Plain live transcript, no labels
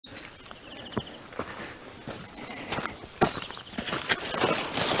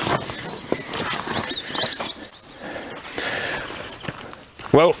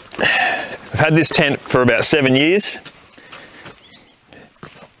Well, I've had this tent for about 7 years.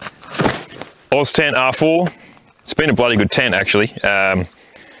 Oztent R-4. It's been a bloody good tent, actually. I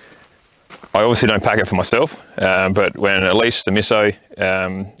obviously don't pack it for myself, but when Elise, the misso,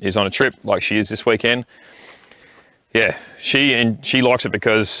 is on a trip like she is this weekend, yeah, she likes it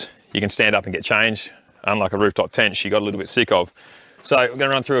because you can stand up and get changed, unlike a rooftop tent she got a little bit sick of. So we're going to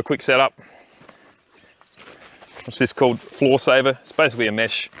run through a quick setup. What's this called? Floor saver. It's basically a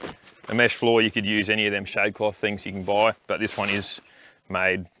mesh floor. You could use any of them shade cloth things you can buy, but this one is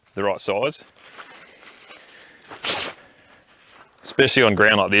made the right size. Especially on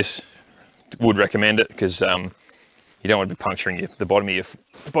ground like this, would recommend it because you don't want to be puncturing the bottom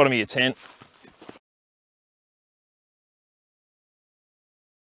of your tent.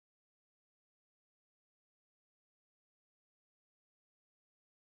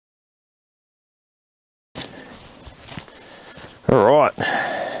 All right,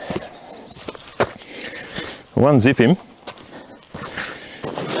 we'll unzip him.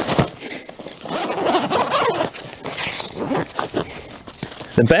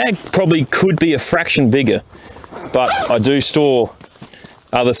 The bag probably could be a fraction bigger, but I do store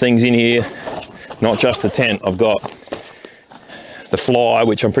other things in here, not just the tent. I've got the fly,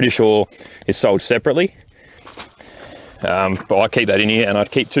 which I'm pretty sure is sold separately, but I keep that in here, and I'd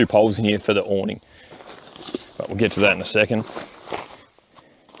keep 2 poles in here for the awning, but we'll get to that in a second.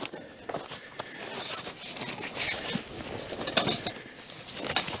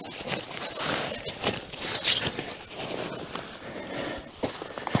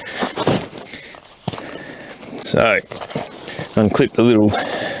 So, unclip the little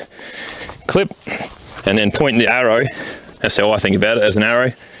clip and then point the arrow. That's how I think about it, as an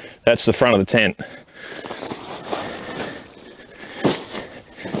arrow. That's the front of the tent.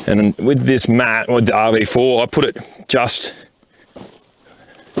 And then with this mat, with the RV-4, I put it just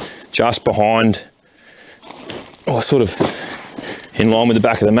behind, or sort of in line with the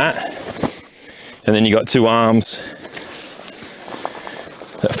back of the mat. And then you got 2 arms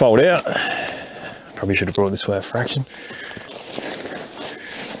that fold out. Probably should have brought this way a fraction.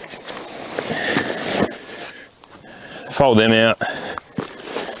 Fold them out.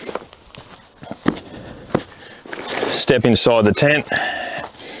 Step inside the tent.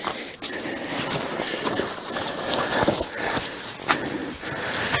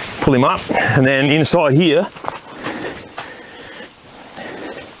 Pull him up, and then inside here,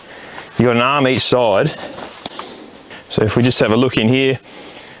 you got an arm each side. So if we just have a look in here,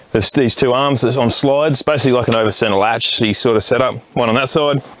 there's these 2 arms that's on slides, basically like an over center latch sort of setup. One on that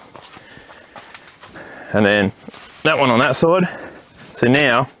side, and then that one on that side. So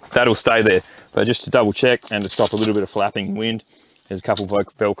now that'll stay there, but just to double check and to stop a little bit of flapping and wind, there's a couple of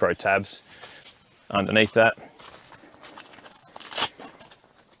Velcro tabs underneath that.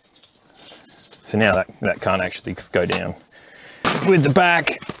 So now that can't actually go down. With the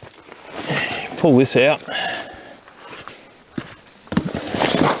back, pull this out.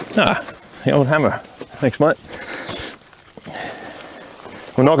 The old hammer. Thanks, mate.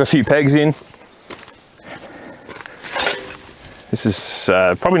 We'll knock a few pegs in. This is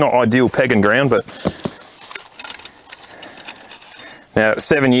probably not ideal peg and ground, but now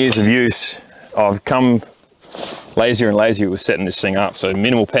 7 years of use, I've come lazier and lazier with setting this thing up. So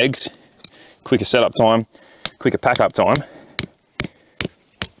minimal pegs, quicker setup time, quicker pack up time.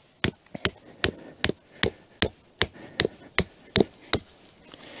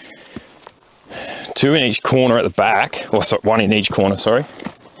 2 in each corner at the back, or sorry, 1 in each corner, sorry.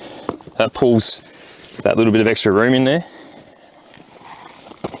 That pulls that little bit of extra room in there.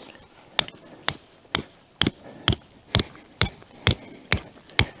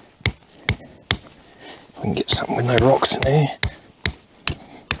 We can get something with no rocks in there.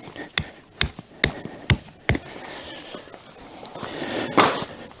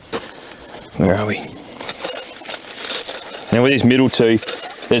 Where are we? Now with this middle 2,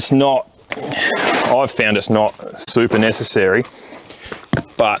 it's not, I've found it's not super necessary,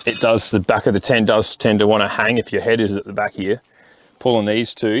 but it does, the back of the tent does tend to want to hang if your head is at the back here. Pulling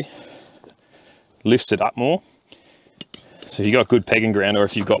these 2 lifts it up more. So if you've got good pegging ground, or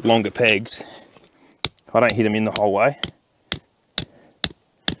if you've got longer pegs, I don't hit them in the whole way.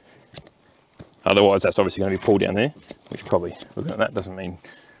 Otherwise that's obviously going to be pulled down there, which probably, looking at that, doesn't mean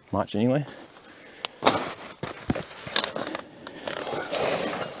much anyway.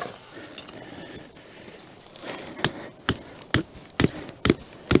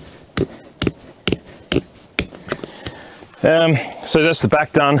 So that's the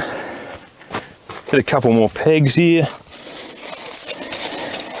back done. Get a couple more pegs here.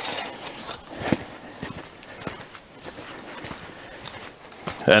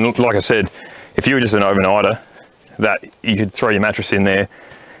 And like I said, if you were just an overnighter, that you could throw your mattress in there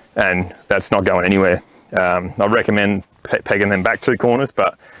and that's not going anywhere. I recommend pegging them back to the corners,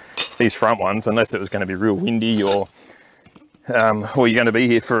 but these front ones, unless it was going to be real windy or you're going to be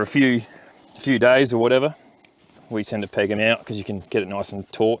here for a few days or whatever, we tend to peg them out because you can get it nice and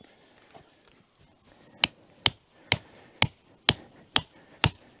taut.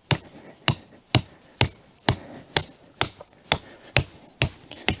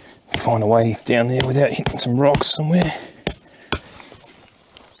 Find a way down there without hitting some rocks somewhere.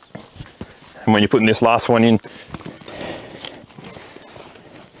 And when you're putting this last one in,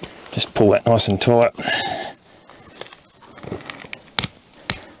 just pull that nice and tight.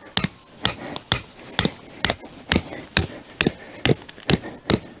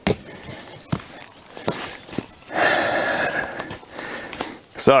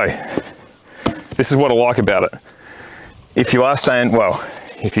 So, this is what I like about it. If you are staying, well,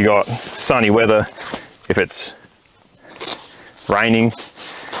 if you got sunny weather, if it's raining,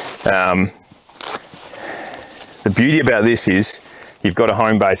 the beauty about this is you've got a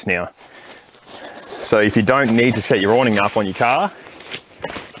home base now. So if you don't need to set your awning up on your car,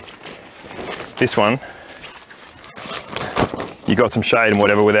 this one, you got some shade and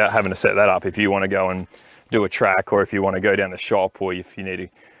whatever without having to set that up. If you want to go and do a track, or if you want to go down the shop, or if you need to,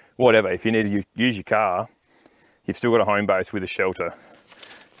 whatever, if you need to use your car, you've still got a home base with a shelter.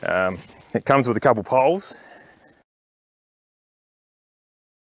 It comes with a couple poles.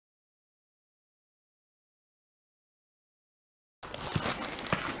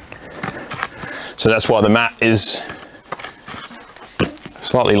 So that's why the mat is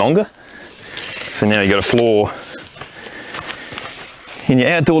slightly longer. So now you've got a floor in your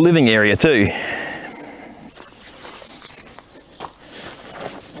outdoor living area too.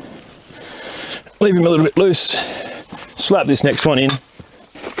 Leave him a little bit loose, slap this next one in.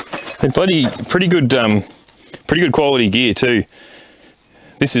 And pretty good quality gear too.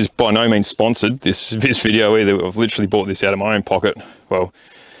 This is by no means sponsored, this video either. I've literally bought this out of my own pocket, well,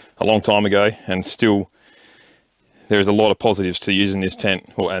 a long time ago, and still there's a lot of positives to using this tent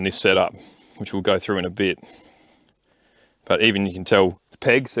and this setup, which we'll go through in a bit. But even you can tell the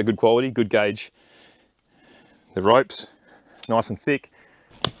pegs are good quality, good gauge. The ropes, nice and thick.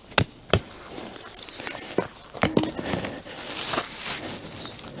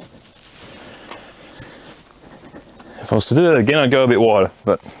 If I was to do that again, I'd go a bit wider,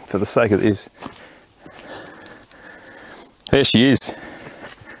 but for the sake of this, there she is.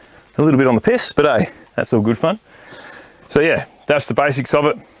 A little bit on the piss, but hey, that's all good fun. So yeah, that's the basics of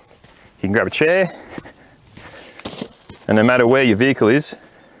it. You can grab a chair, and no matter where your vehicle is,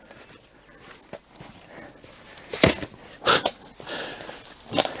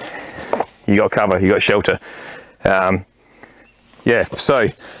 you got cover, you got shelter. Yeah, so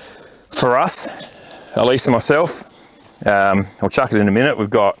for us, Elise and myself, I'll chuck it in a minute.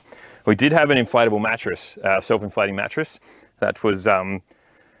 We did have an inflatable mattress, self-inflating mattress that was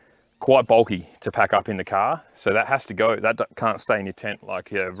quite bulky to pack up in the car, so that has to go. That can't stay in your tent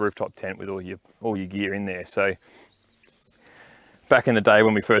like your rooftop tent with all your gear in there. So back in the day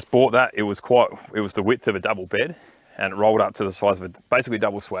when we first bought that, it was the width of a double bed, and it rolled up to the size of basically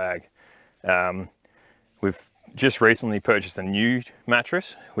double swag. We've just recently purchased a new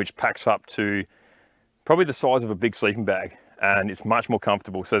mattress which packs up to probably the size of a big sleeping bag, and it's much more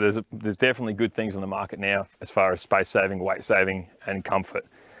comfortable. So there's definitely good things on the market now as far as space saving, weight saving, and comfort,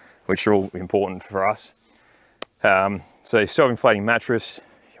 which are all important for us. So self-inflating mattress,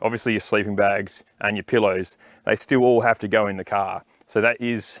 obviously your sleeping bags and your pillows, they still all have to go in the car. So that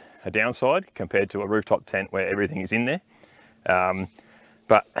is a downside compared to a rooftop tent where everything is in there.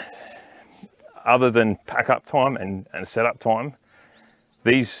 But other than pack up time and setup time,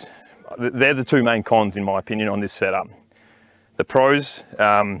 they're the two main cons in my opinion on this setup. The pros,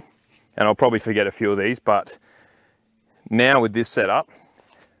 and I'll probably forget a few of these, but now with this setup,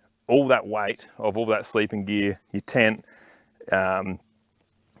 all that weight of all that sleeping gear, your tent,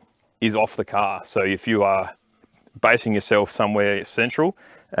 is off the car. So if you are basing yourself somewhere central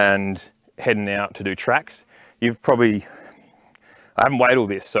and heading out to do tracks, you've probably, I haven't weighed all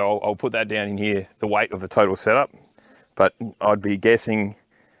this, so I'll put that down in here, the weight of the total setup, but I'd be guessing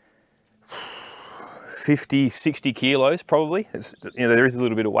 50, 60 kilos probably. There is a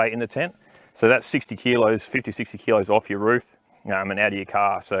little bit of weight in the tent. So that's 60 kilos, 50, 60 kilos off your roof and out of your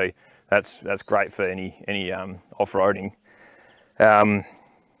car. So that's great for any off-roading.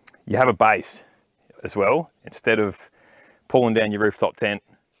 You have a base as well. Instead of pulling down your rooftop tent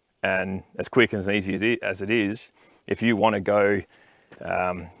and as quick and as easy as it is, if you want to go,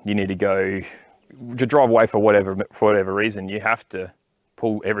 you need to go to drive away for whatever reason, you have to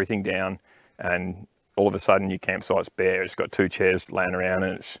pull everything down, and all of a sudden your campsite's bare. It's got 2 chairs laying around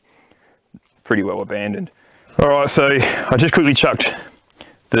and it's pretty well abandoned. All right, so I just quickly chucked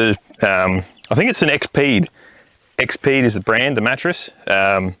the, I think it's an Xpeed. Xpeed is the brand, the mattress.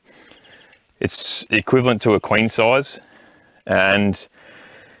 It's equivalent to a queen size, and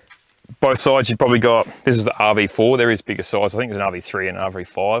both sides you've probably got, this is the RV-4, there is bigger size, I think there's an RV-3 and an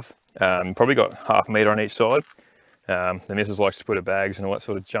RV-5. Probably got half a metre on each side. The missus likes to put her bags and all that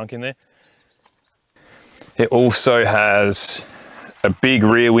sort of junk in there. It also has a big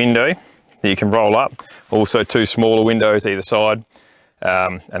rear window that you can roll up, also 2 smaller windows either side,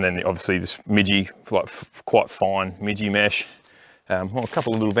 and then obviously this midgy, like quite fine midgy mesh. Well, a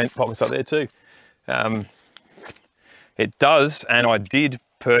couple of little vent pockets up there too. It does, and I did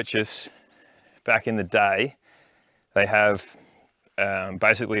purchase back in the day, they have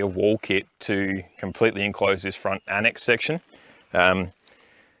basically a wall kit to completely enclose this front annex section.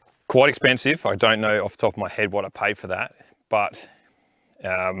 Quite expensive. I don't know off the top of my head what I paid for that, but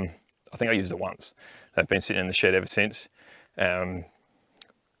I think I used it once. I've been sitting in the shed ever since.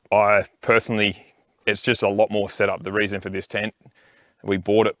 I personally, it's just a lot more setup. The reason for this tent, we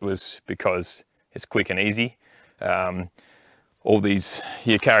bought it was because it's quick and easy. All these,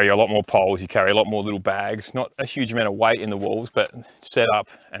 you carry a lot more poles, you carry a lot more little bags, not a huge amount of weight in the walls, but set up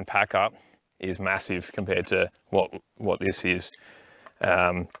and pack up is massive compared to what this is.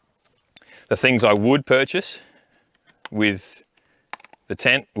 The things I would purchase with the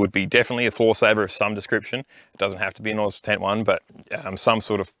tent would be definitely a floor saver of some description. It doesn't have to be an Oztent one, but some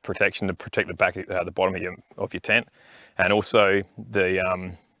sort of protection to protect the back, the bottom of your tent, and also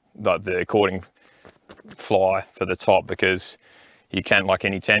the cording fly for the top, because you can, like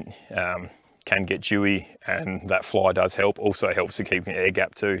any tent, can get dewy, and that fly does help. Also helps to keep an air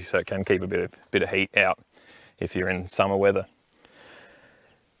gap too, so it can keep a bit of heat out if you're in summer weather.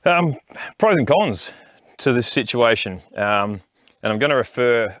 Pros and cons to this situation, and I'm going to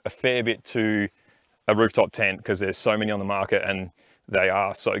refer a fair bit to a rooftop tent because there's so many on the market and they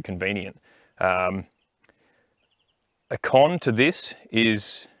are so convenient. A con to this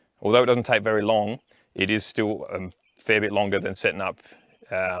is, although it doesn't take very long, it is still a fair bit longer than setting up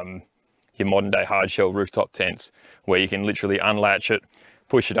your modern day hard shell rooftop tents, where you can literally unlatch it,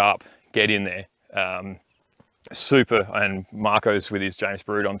 push it up, get in there. Super, and Marco's with his James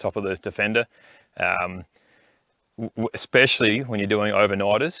Brood on top of the Defender. Especially when you're doing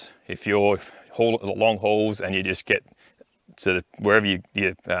overnighters, if you're long hauls and you just get to wherever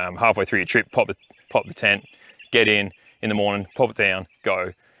you're halfway through your trip, pop the tent, get in the morning, pop it down,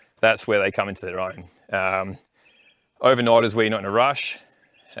 go. That's where they come into their own. Overnighters where you're not in a rush,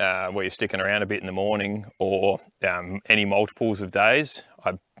 where you're sticking around a bit in the morning, or any multiples of days,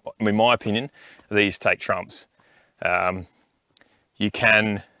 in my opinion, these take trumps. You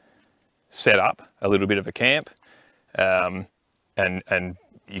can set up a little bit of a camp, and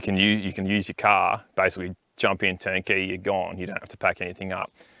you can use your car, basically jump in, turnkey, you're gone. You don't have to pack anything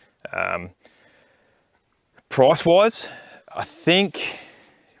up. Price wise, I think,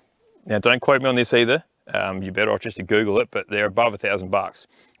 now don't quote me on this either, you're better off just to Google it, but they're above $1,000,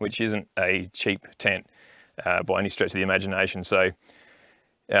 which isn't a cheap tent by any stretch of the imagination. So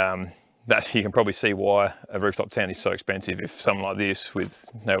that you can probably see why a rooftop tent is so expensive. If something like this, with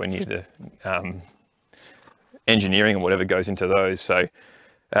nowhere near the engineering and whatever goes into those. So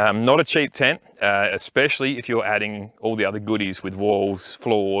not a cheap tent, especially if you're adding all the other goodies with walls,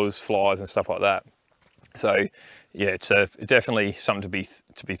 floors, flies and stuff like that. So yeah, it's definitely something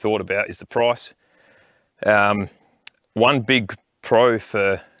to be thought about is the price. One big pro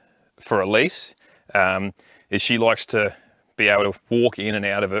for Elise is she likes to be able to walk in and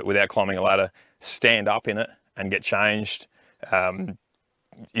out of it without climbing a ladder, stand up in it and get changed.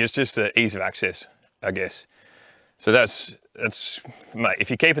 It's just the ease of access, I guess. So that's mate, if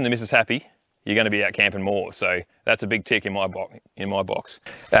you're keeping the missus happy, you're going to be out camping more. So that's a big tick in my box.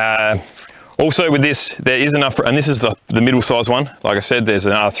 Also with this, there is enough, and this is the middle size one. Like I said, there's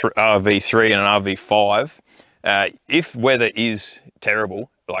an RV-3 and an RV-5. If weather is terrible,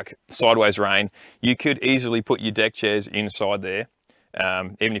 like sideways rain, you could easily put your deck chairs inside there.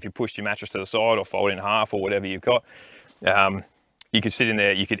 Even if you pushed your mattress to the side or fold it in half or whatever you've got. You could sit in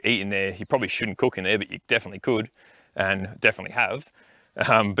there, you could eat in there. You probably shouldn't cook in there, but you definitely could, and definitely have.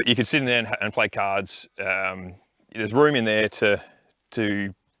 But you could sit in there and play cards. There's room in there to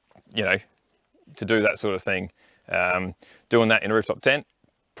do that sort of thing. Doing that in a rooftop tent,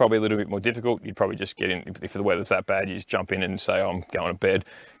 probably a little bit more difficult. You'd probably just get in, if the weather's that bad, you just jump in and say, oh, I'm going to bed,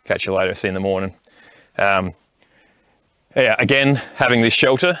 catch you later, see you in the morning. Yeah, again, having this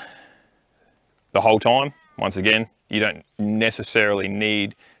shelter the whole time, once again, You don't necessarily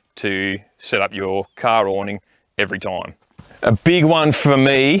need to set up your car awning every time. A big one for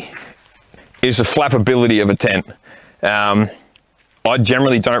me is the flappability of a tent. I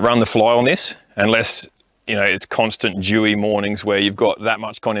generally don't run the fly on this unless, you know, it's constant dewy mornings where you've got that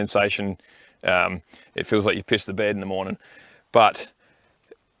much condensation. It feels like you pissed the bed in the morning. But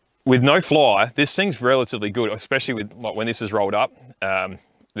with no fly, this thing's relatively good, especially with like when this is rolled up.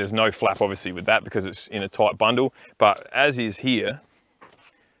 There's no flap obviously with that because it's in a tight bundle, but as is here,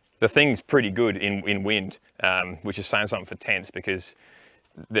 the thing's pretty good in wind, which is saying something for tents, because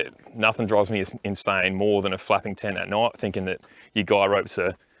nothing drives me insane more than a flapping tent at night, thinking that your guy ropes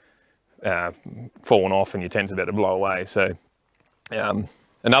are falling off and your tent's about to blow away. So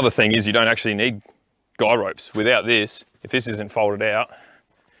another thing is you don't actually need guy ropes. Without this, if this isn't folded out,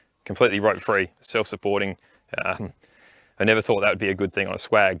 completely rope free, self-supporting. I never thought that would be a good thing on a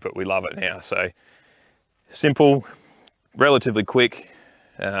swag, but we love it now. So simple, relatively quick.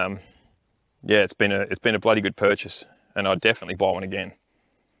 Yeah, it's been a bloody good purchase, and I'd definitely buy one again.